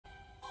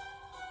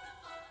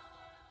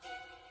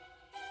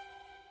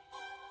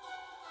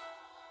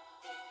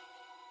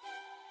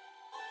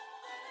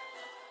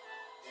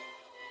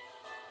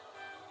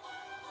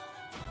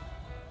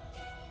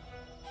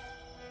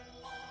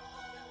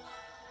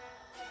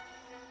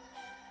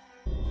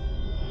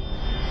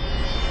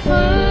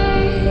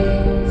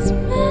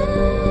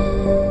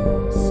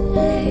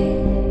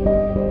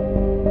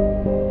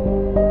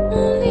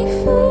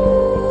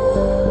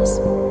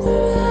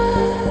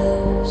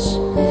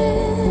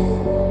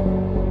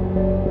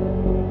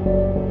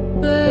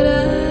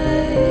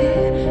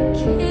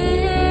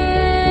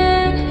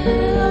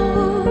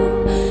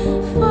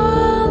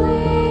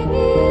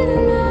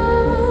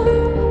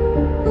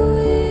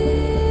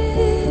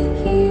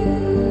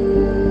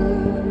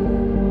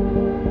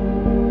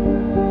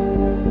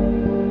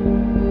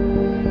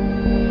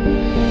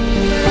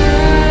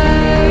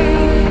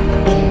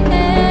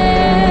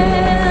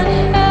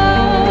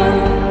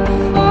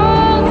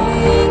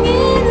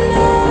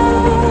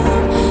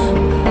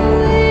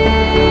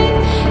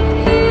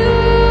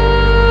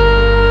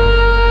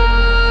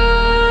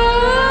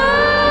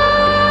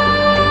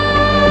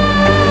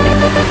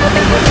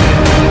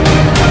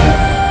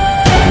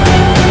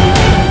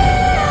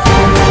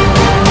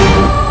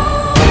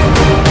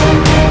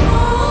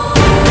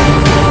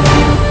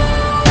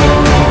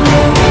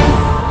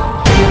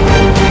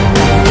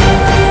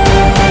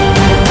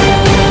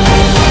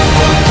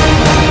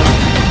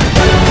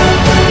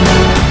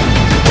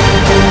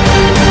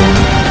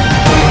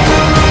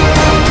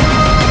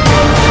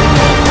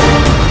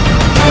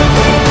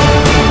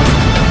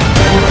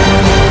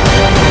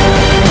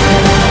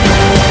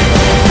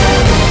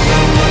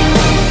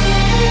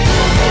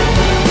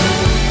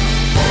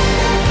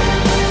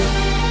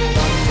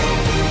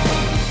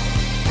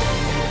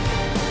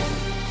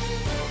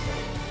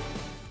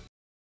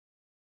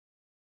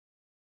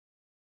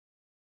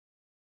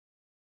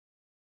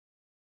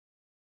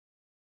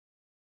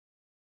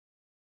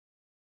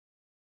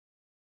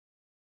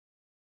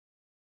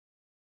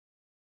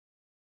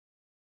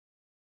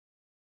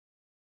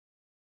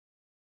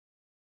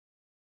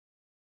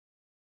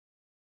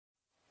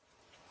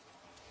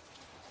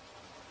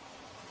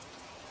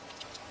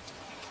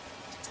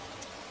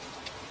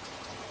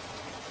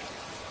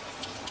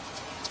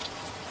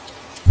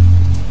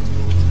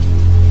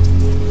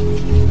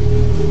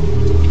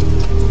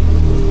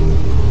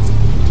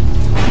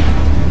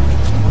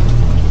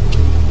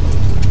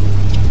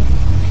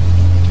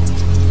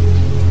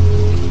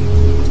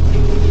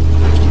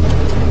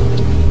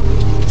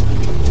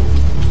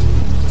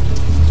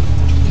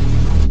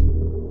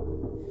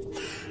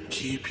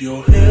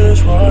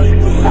like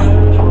that.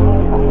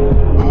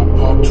 I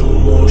pop 2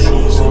 more,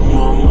 she's in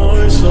my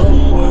mind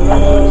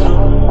somewhere.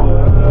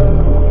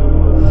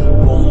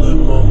 Won't let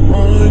my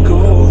mind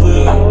go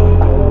there.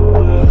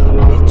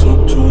 I took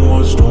too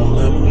much, don't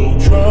let me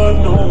drive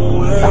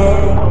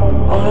nowhere.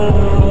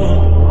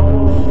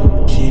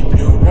 Keep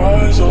your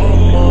eyes on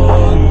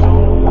mine,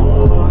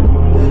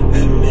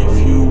 and if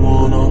you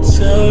want, I'll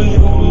tell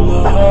you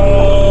lies.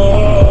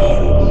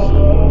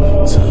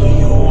 Tell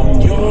you I'm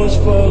yours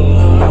for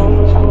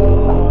life,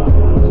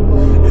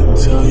 and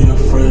tell your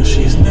friend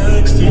she's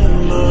next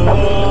in line.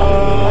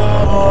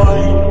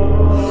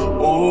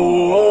 Oh,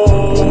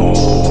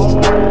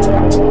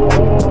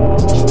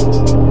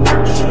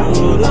 should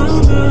I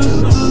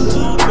listen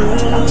to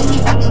them?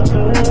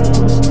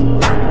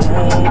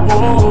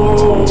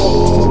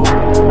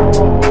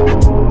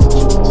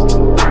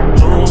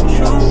 Don't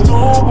you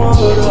know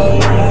what I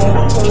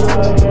am?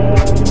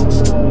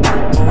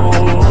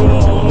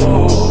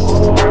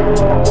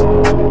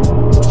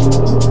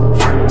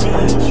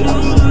 Can't you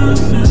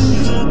listen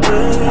to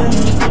them?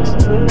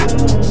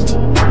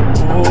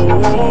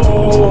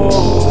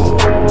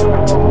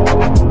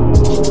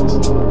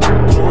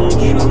 Don't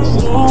you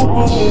know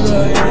what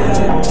I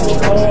am?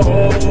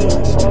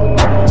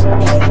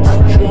 Keep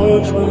the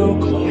drugs real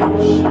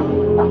close.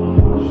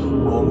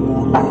 One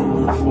more night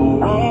before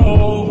I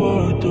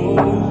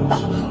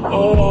overdose.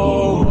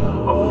 Oh,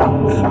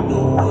 and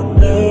no one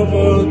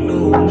ever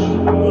knows.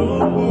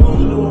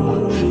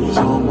 She's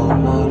on my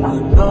mind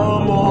when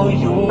I'm all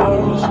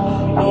yours.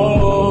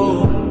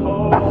 Oh,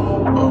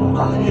 I'm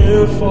not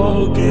here for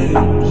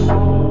games.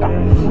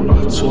 I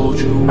told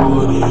you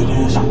what it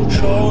is, you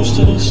chose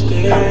to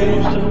stay.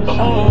 Oh,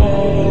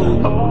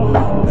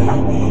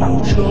 baby, you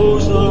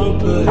chose the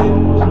pain.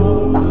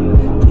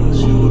 'Cause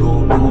you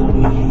don't know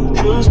me, you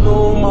just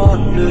know my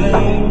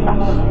name.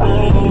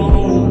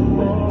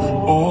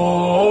 Oh,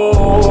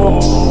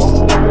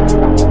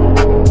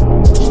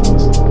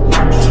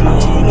 should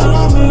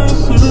I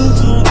listen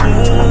to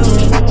them?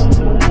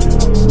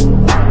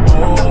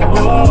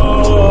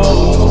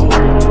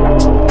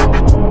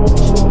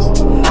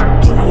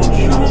 Don't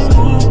you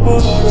know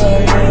what I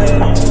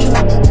am?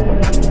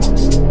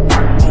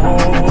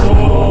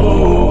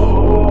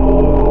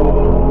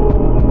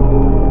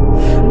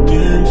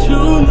 Didn't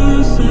you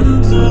listen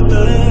to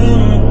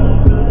them?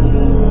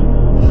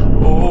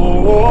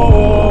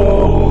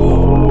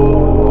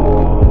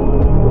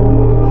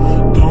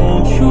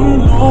 Don't you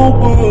know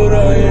what I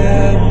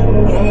am?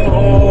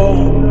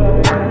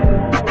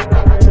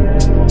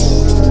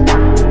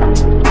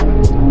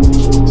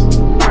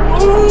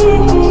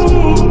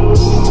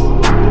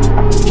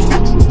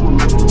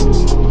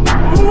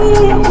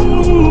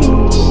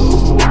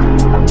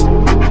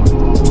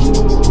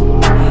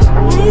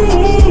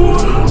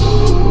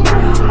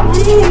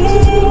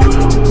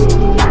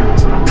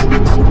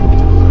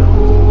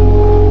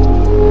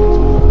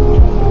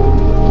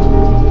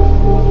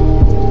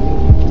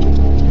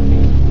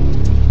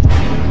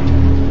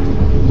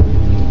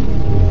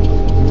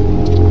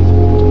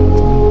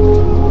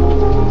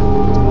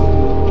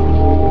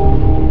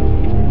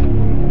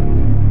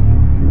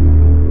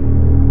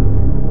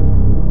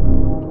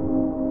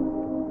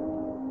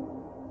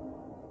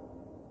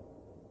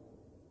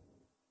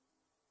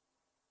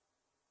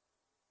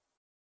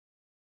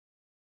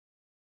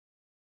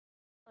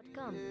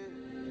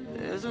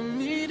 There's a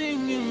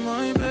meeting in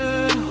my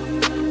bed,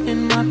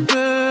 in my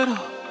bed.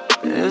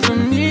 There's a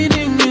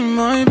meeting in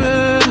my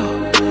bed,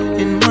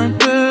 in my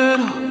bed.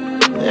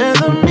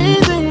 There's a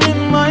meeting in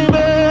my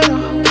bed,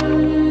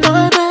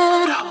 my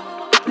bed.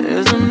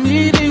 There's a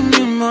meeting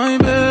in my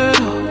bed,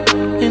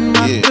 in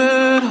my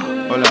bed.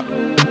 Hold up.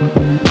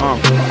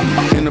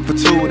 Dinner for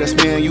 2, that's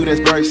me and you, that's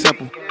very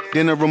simple.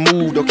 Dinner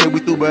removed, okay, we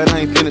through, but I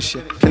ain't finished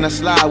yet. Can I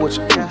slide with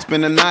you?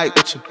 Spend the night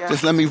with you?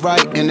 Just let me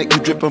write, and it you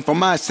dripping from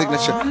my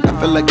signature. I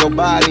feel like your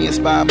body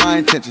inspired my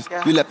intentions.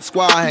 You left the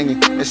squad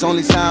hanging, it's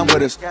only time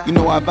with us. You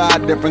know I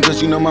vibe different,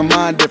 cause you know my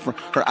mind different.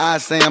 Her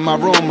eyes say in my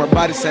room, her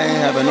body saying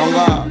heaven on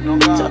God.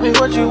 Tell me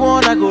what you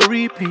want, I go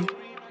repeat.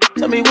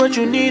 Tell me what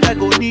you need, I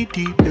go knee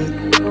deep.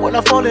 When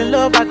I fall in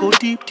love, I go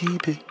deep,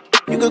 deep.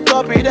 You could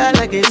copy that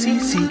like a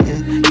CC.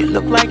 You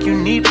look like you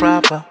need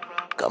proper.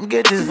 Come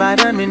get this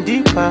vitamin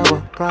D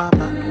power,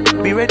 proper.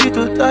 Be ready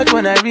to touch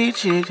when I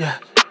reach it, yeah.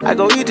 I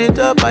go eat it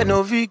up, I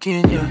know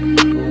vegan, yeah.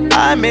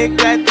 I make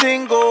that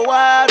thing go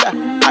wilder.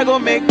 I go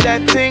make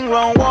that thing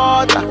run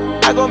water.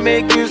 I go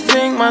make you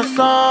sing my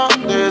song.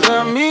 There's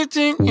a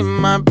meeting in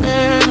my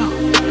bed,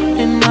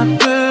 in my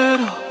bed.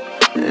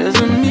 There's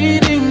a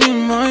meeting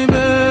in my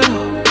bed,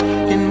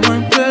 in my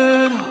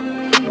bed.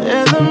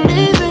 There's a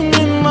meeting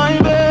in my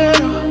bed,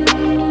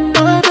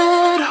 my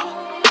bed.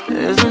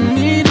 There's a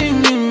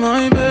meeting in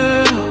my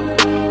bed,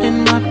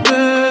 in my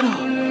bed,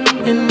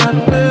 in my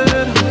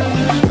bed.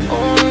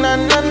 Oh na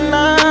na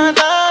na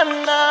na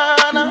na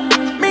na.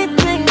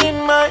 Meeting in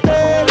my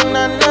bed,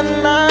 na na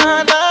na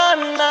na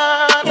na.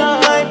 In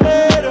my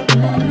bed.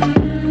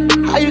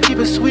 How you keep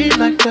it sweet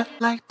like that,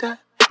 like that?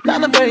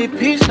 Down the very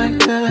peach like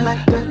that,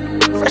 like that.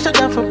 Fresher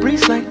down for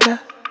breeze like that.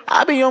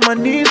 I be on my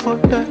knees for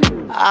that.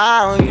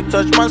 Ah, you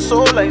touch my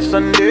soul like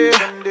Sunday.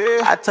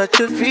 I touch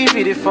your feet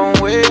the phone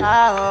way.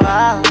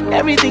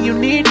 Everything you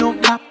need, no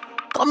cap.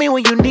 Call me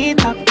when you need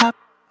tap.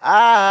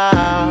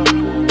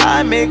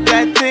 I make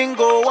that thing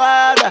go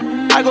wild.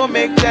 I gon'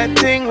 make that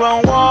thing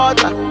run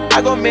water.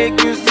 I gon'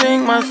 make you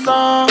sing my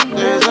song.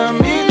 There's a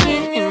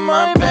meaning in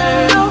my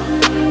bed,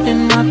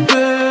 in my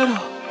bed.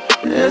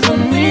 There's a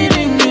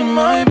meaning in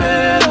my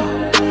bed,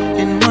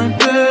 in my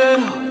bed.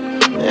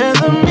 There's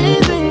a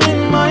meaning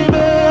in my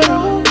bed,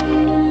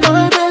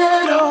 my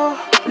bed.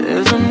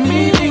 There's a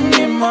meaning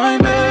in my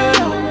bed,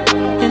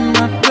 in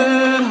my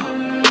bed,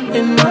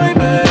 in my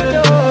bed.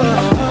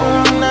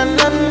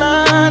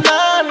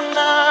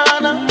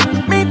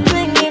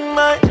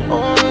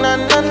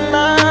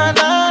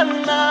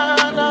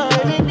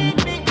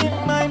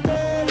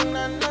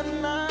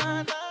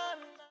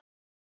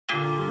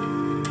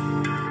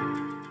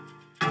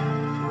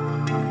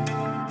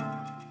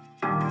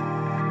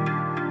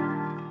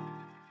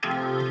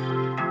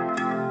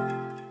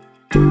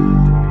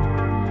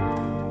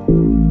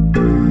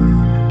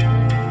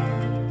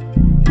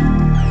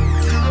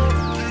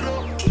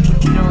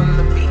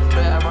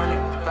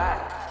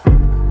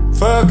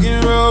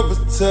 Fucking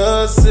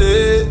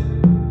Robitussin.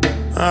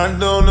 I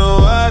don't know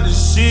why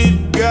this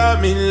shit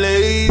got me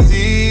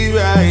lazy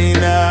right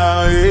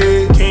now,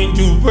 yeah. Can't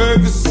do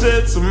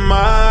Percocets on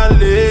my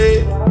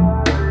leg.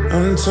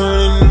 I'm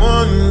turning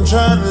one,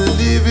 trying to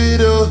live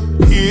it up.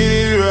 Get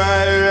it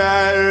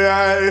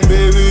right,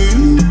 baby,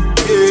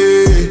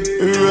 yeah.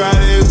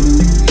 Right it,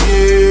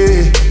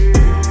 yeah.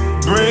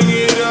 Bring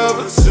it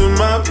over to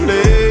my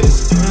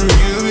place.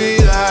 You be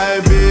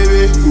like,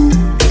 baby, who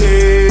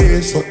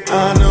cares? So I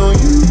know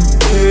you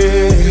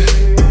care.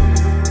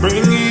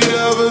 Bring it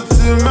over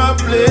to my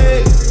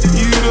plate.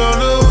 You don't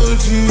know what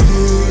you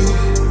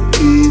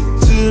did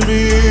to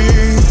me.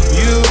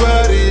 Your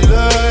body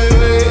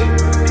lightweight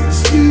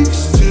speaks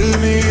to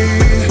me.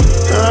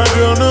 I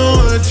don't know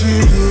what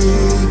you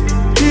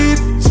did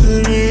to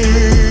me.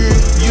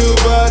 Your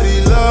body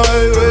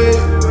lightweight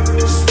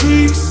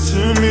speaks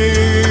to me.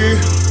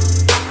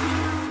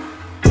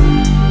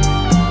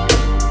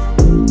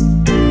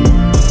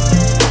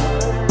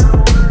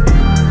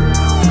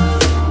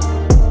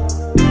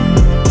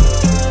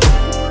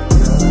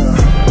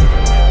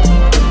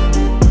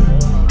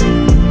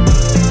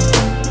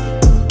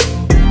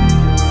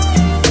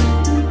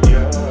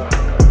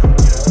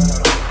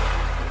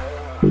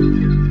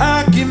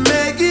 I can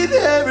make it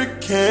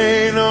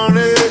hurricane on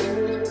it.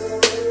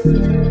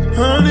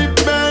 100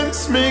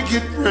 bands, make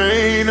it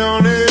rain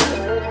on it.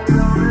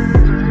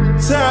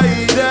 Tie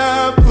it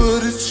up,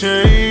 put a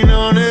chain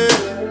on it.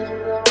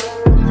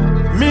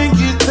 Make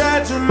you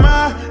tattoo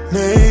my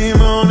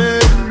name on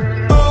it.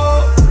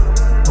 Oh,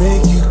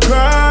 make you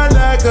cry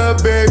like a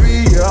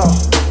baby, yo.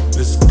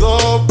 Let's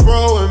go,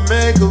 bro, and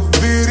make a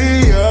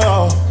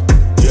video,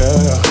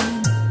 yeah.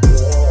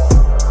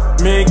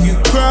 Make you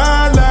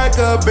cry like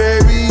a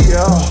baby,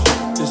 yo.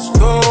 Let's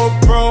go,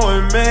 bro,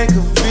 and make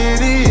a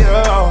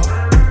video.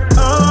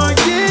 Oh,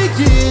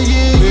 yeah,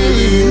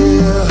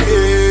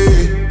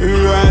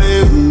 right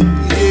it,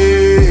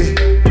 yeah.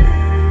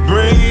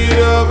 Bring it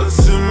over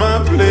to my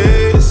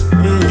place.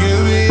 And you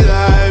be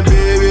like,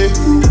 baby,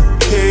 who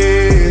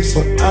cares? So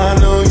I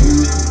know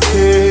you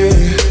care.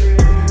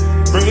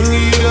 Bring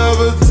it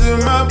over to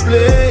my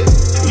place.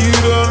 You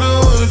don't know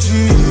what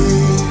you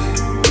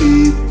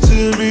did to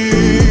me.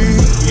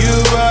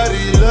 Your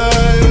body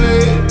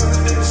lightweight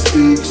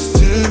speaks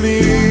to me.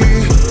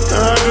 I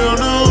don't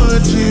know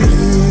what you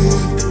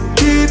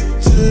did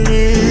to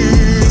me.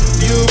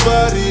 Your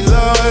body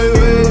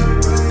lightweight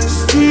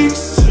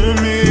speaks to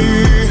me.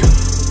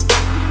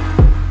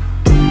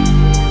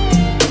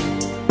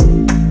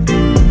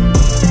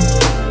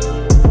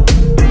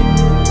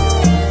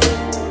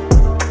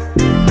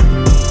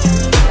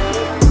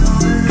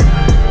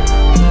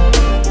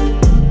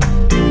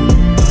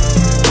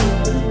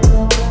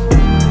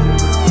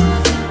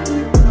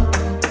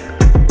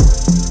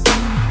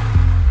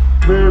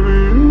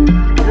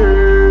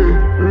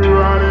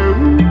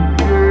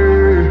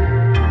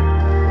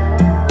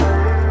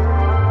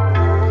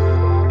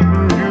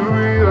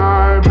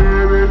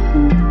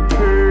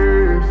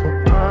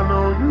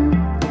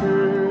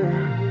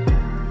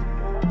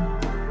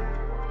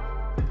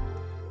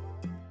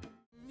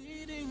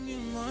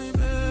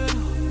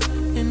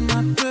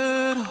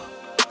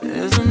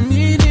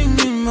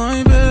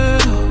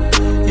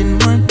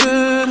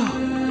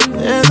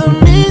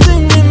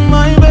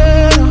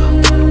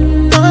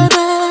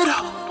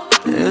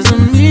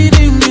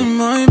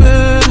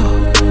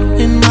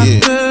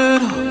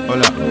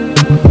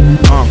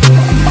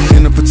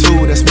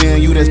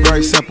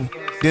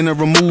 Dinner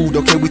removed,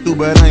 okay, we through,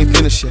 but I ain't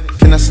finished yet.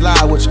 Can I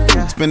slide with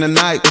you? Spend the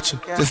night with you.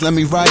 Just let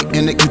me write,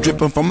 and it you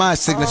dripping from my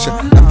signature.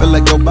 I feel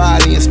like your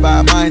body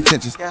inspired my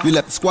intentions. You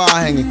left the squad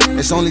hanging,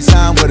 it's only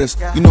time with us.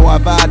 You know I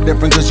vibe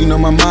different, cause you know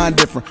my mind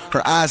different.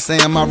 Her eyes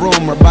say in my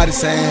room, her body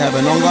saying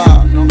heaven on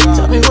God.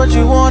 Tell me what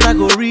you want, I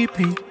go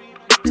repeat.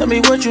 Tell me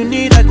what you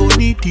need, I go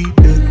deep.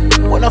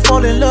 When I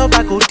fall in love,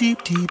 I go deep.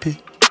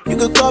 You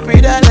could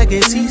copy that like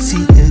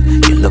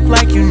𝐻𝐸𝐴. You look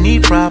like you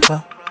need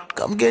proper.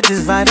 Come get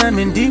this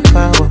vitamin D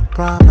power,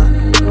 proper.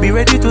 Be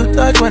ready to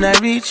touch when I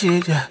reach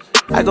it, yeah.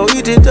 I go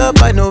eat it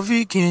up, I know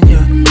vegan,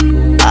 yeah.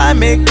 I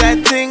make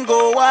that thing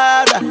go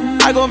wilder.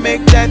 I go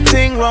make that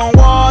thing run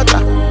water.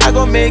 I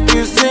go make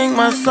you sing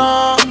my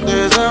song.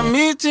 There's a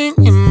meeting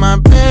in my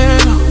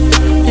bed,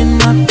 in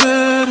my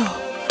bed.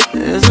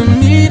 There's a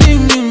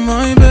meeting in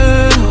my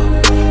bed,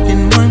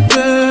 in my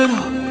bed.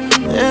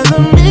 There's a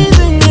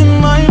meeting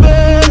in my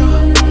bed,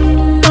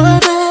 my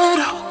bed.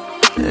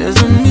 There's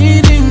a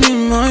meeting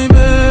in my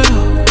bed,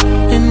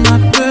 in my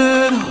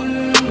bed,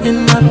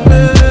 in my bed.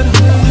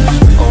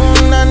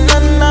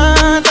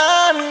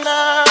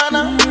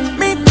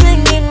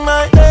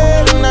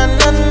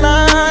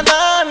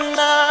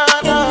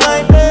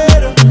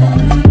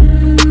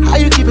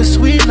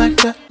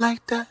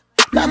 Like that,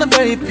 down a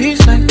very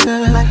peace like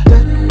that,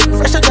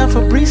 fresher than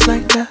Febreze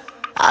like that.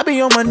 I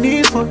be on my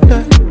knees for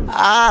that.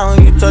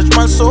 You touch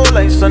my soul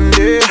like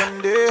Sunday.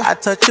 I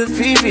touch your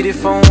feet the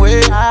phone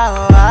way.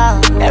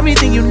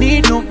 Everything you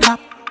need, no cap.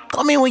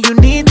 Call me when you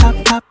need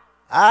top.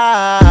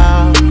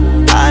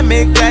 I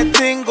make that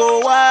thing go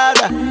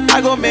wilder.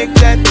 I go make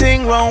that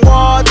thing run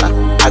water.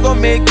 I go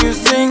make you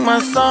sing my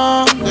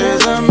song.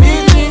 There's a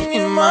meeting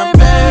in my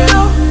bed,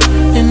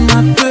 in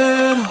my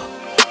bed.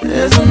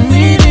 There's a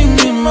meeting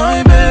in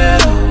my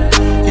bed,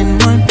 in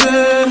my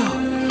bed.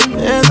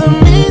 There's a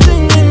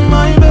meeting in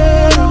my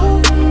bed,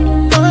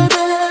 my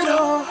bed.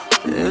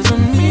 There's a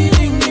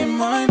meeting in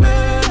my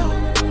bed,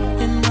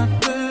 in my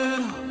bed,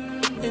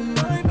 in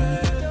my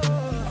bed.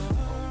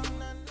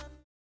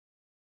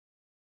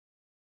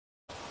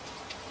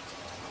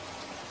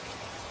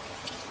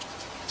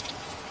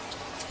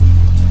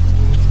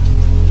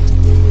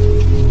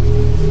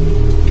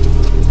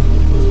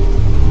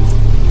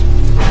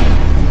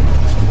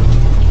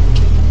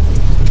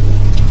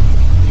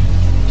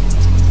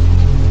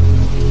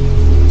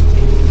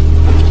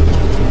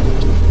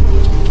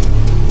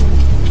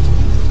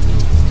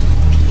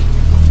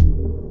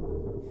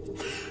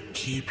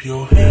 Keep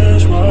your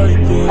hands right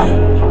there.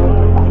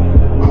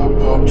 I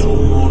pop two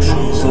more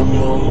sheets in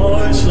my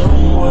mind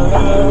somewhere.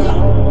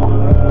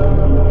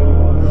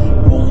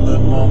 Won't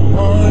let my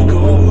mind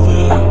go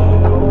there.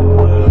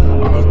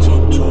 I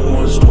took too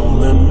much, don't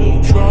let me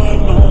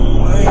drive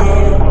nowhere.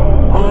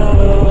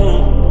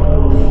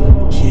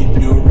 Keep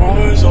your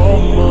eyes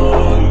on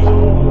mine.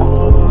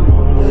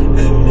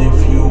 And if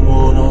you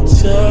want, I'll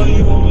tell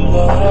you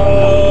lies.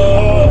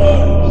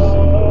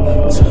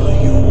 Tell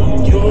you I'm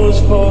yours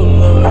for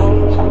life.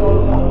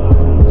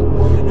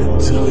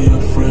 Tell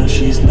your friend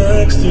she's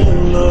next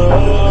in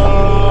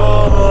line.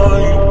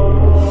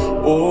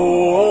 Oh,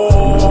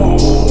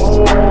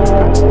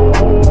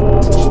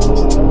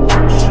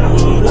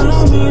 should I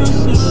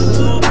listen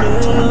to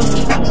them?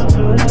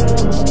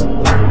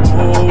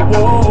 Oh,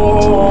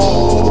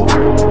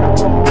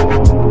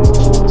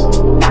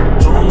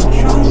 don't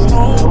you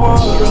know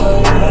what I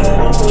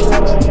am?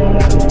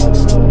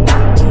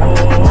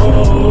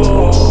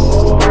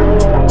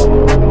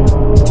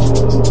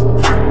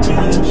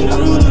 Can't you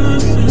listen?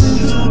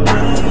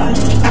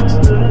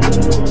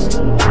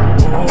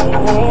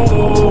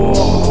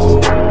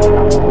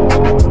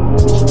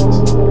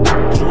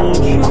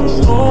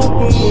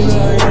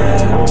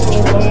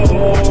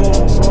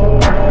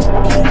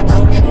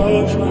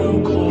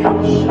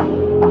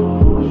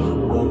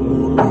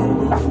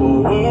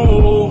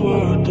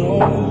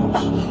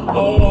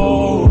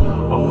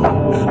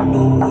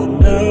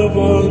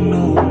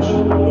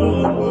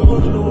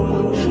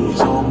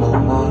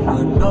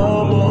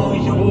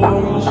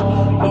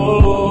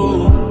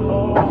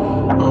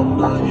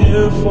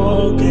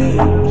 For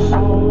games,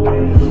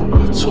 I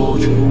told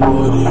you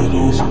what it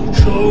is. You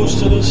chose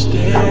to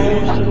stay.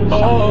 Oh,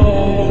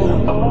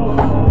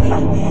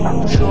 maybe you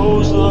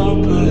chose the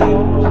pain.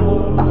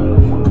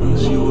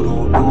 'Cause you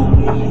don't know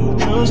me, you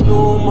just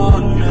know my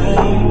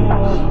name.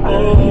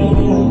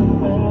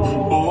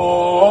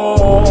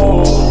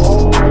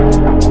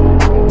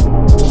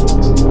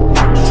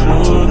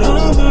 Should I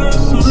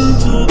listen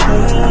to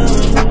them?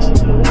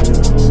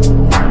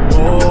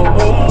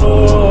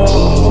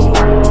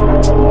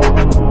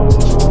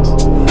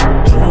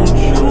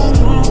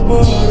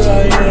 But I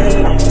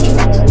am.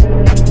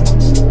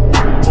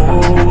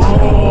 Oh,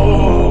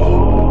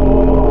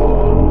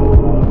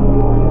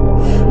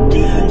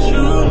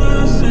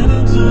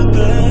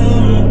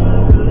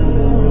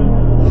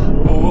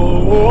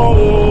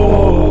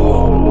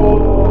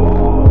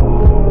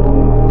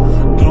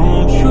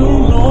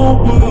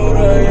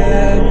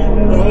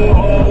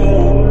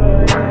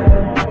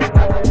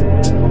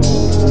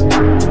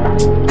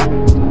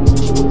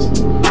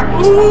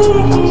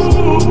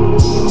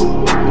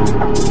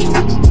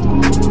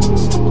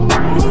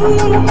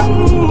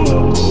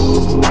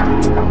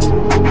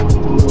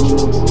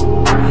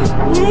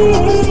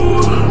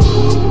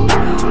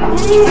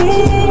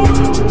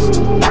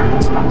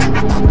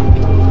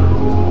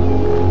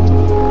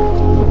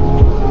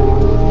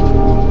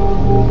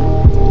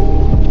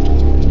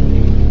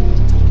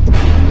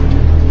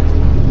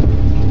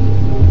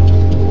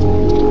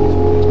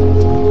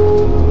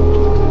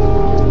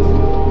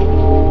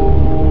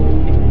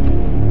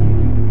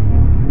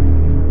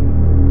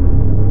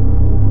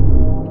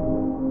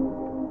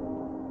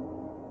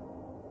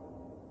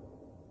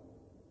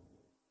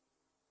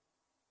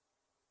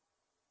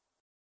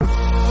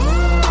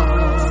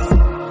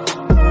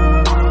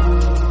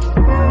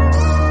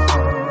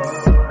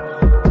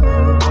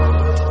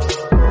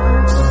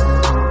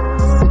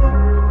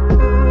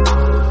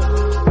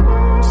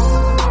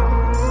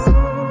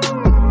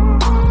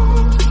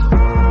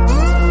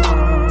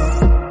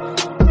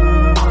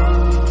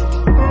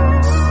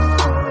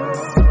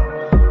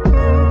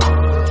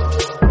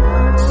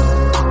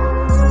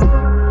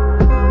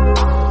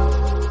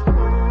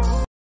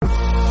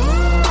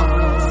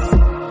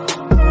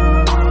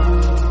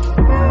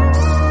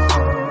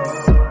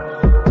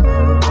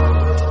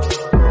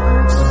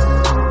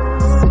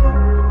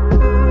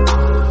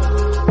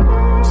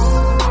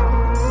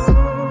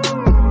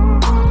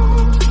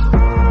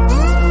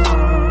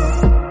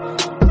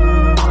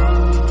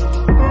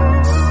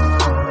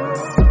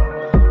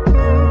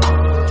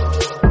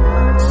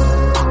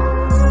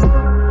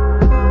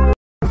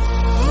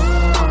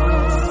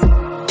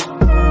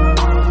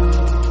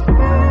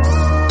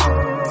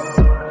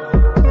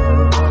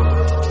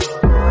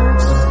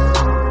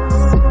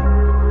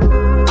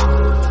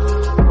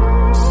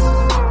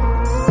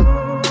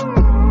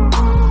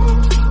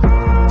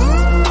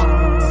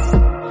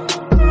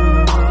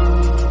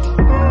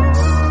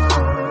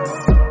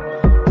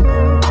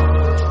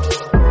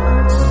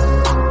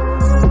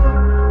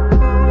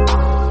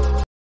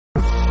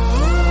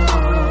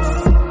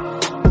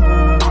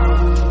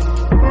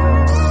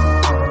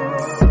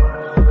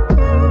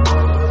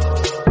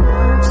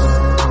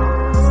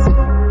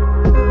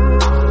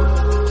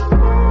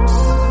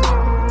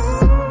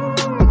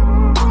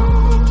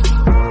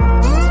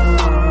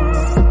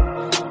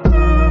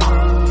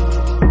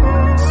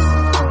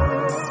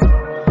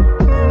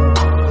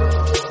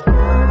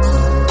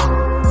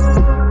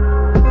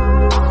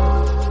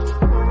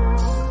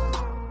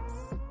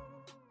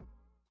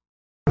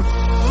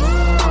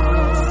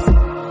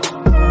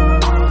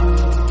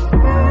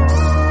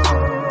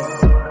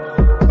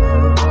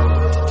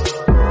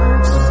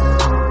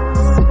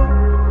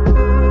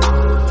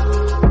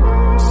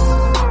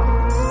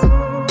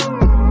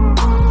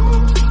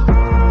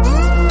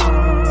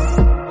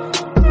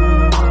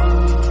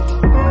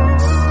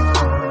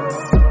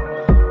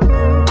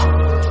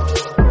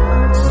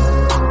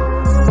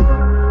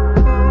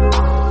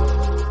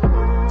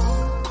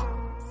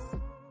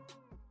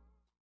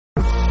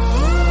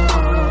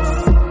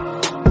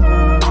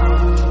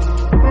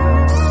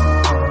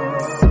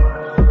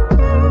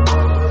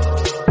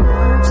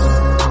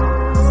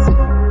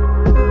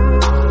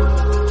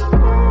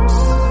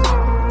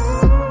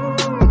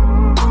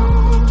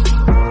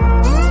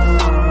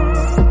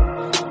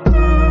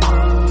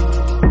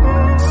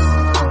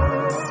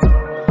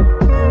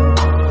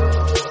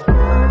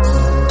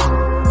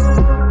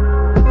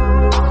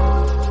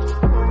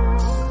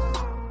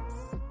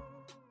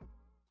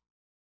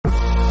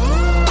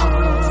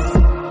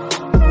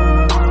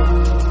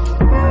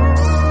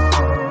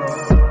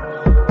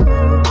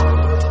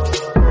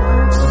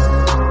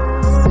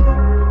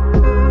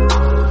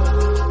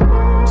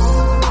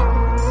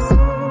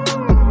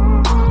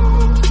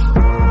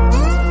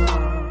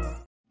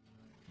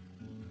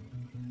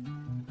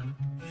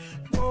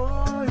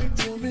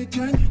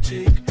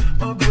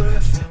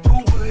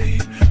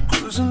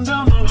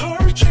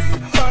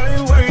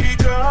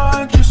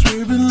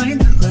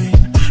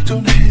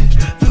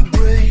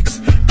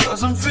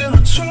 'cause I'm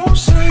feeling so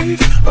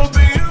safe. I'll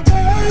be your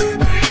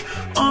baby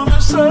on a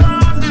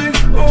Sunday.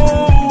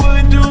 Oh,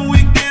 why don't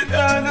we get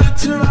out of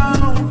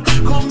town?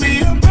 Call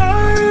me a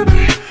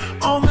baby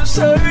on the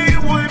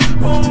same way.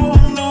 Oh,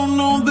 no,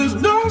 no, there's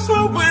no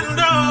slowing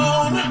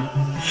down.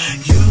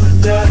 You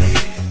and I,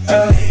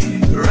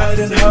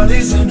 riding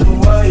Harleys in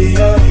Hawaii.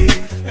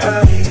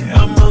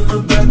 I'm on the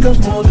back of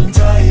modern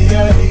tie.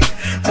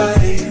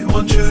 I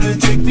want you to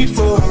take me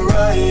for a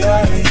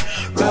ride.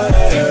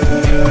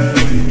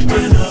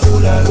 When I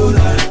hula,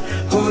 hula,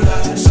 hula,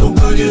 so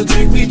could you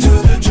take me to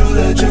the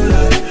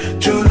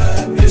Jula?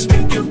 It's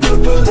pink and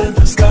purple in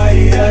the sky.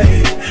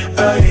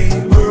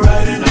 We're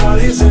riding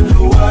Harleys in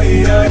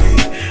Hawaii.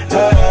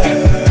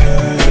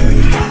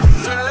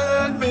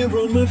 Let me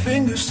run my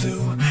fingers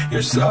through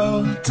your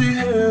salty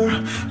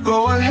hair. Go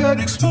ahead,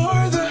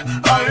 explore the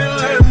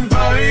island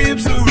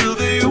vibes, so real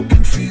that you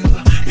can feel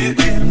it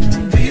in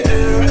the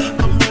air.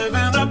 I'm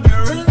revving up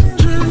your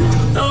engine.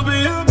 I'll be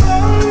a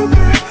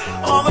baby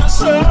on the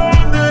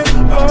Sunday.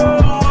 Oh,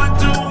 why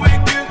don't we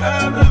get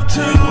out of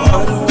town?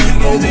 Why don't we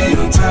get out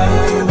of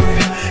town?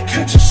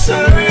 Catch a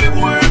same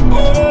way.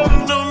 Oh,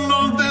 no, no,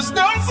 there's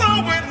no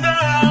slowing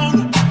down.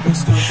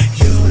 Let's go.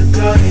 You and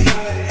I,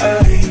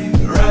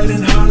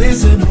 riding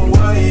Harleys in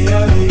Hawaii.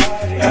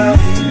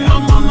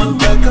 I'm on the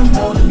back of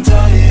modern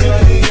tie.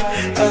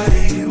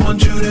 I want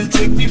you to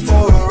take me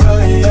for a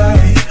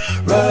ride.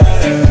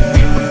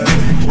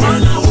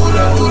 Wanna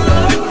hula, hula,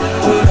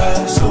 hula,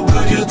 so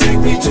could you take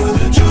me to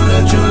the Jula?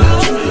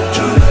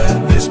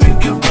 It's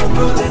pink and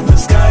purple in the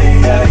sky.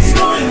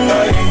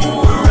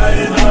 We're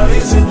riding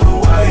Harleys in Hawaii.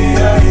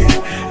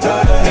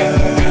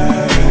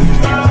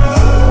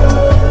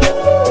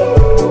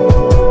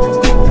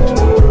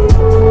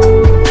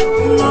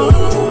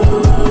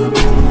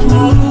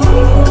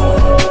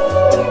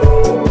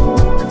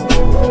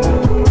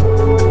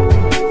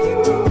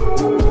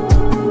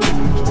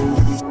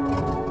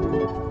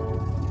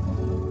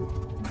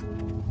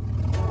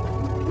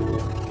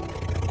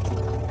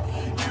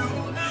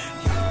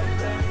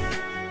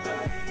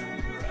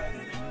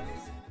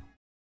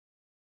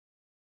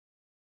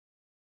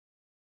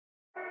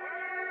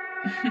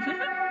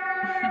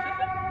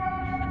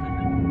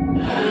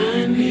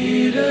 I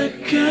need a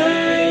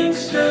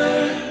gangster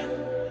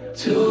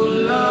to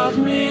love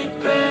me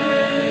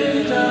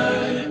better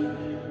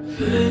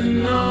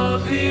than all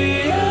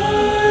the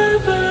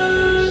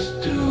others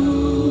do,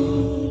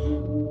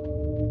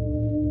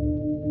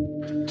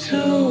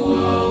 to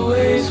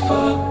always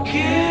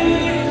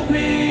forgive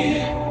me,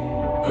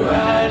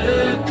 ride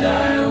or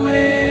die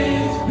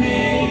with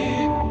me.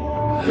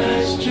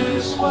 That's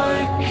just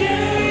what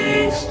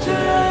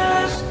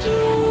gangsters do.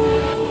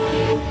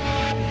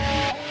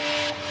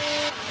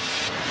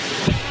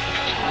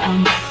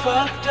 I'm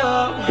fucked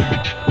up,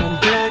 I'm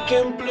black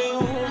and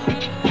blue,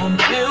 I'm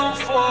built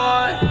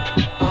for,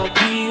 I'll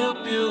be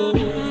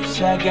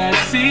abused. I got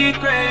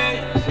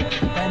secrets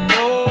that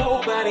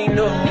nobody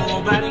knows.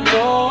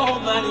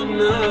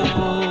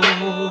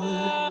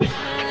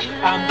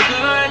 I'm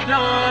good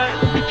on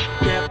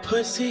that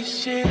pussy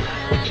shit.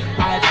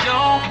 I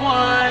don't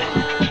want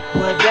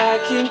what I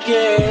can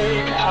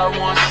get. I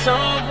want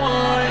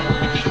someone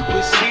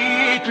with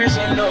secrets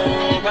that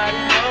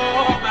nobody knows.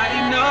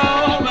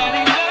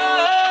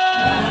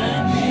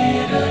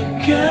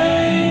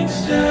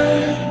 Gangster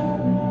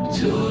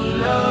to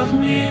love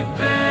me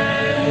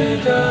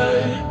better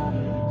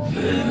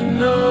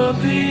than all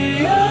the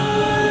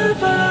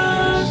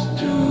others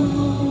do,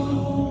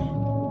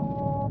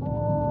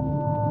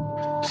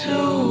 to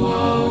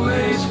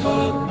always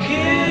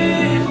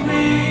forgive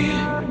me,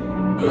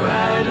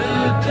 ride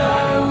or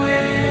die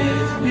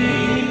with me.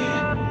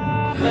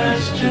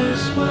 That's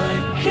just what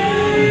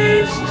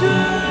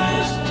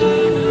gangsters do.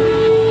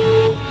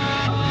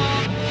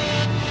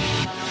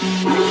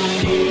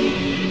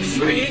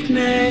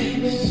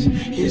 Freakness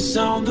is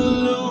on the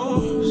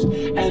loose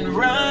and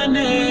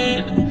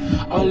running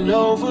all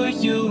over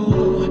you.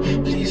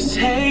 Please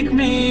take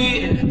me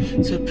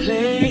to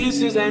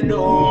places that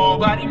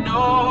nobody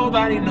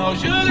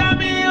knows. You got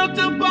me hooked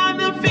up on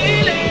the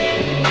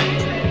feeling.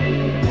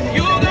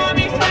 You got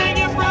me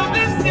hanging from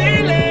the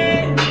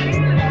ceiling.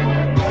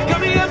 Got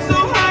me up so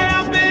high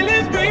I'm barely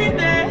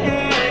breathing.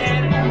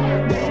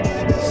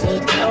 So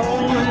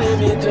don't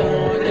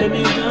let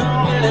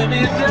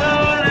me down.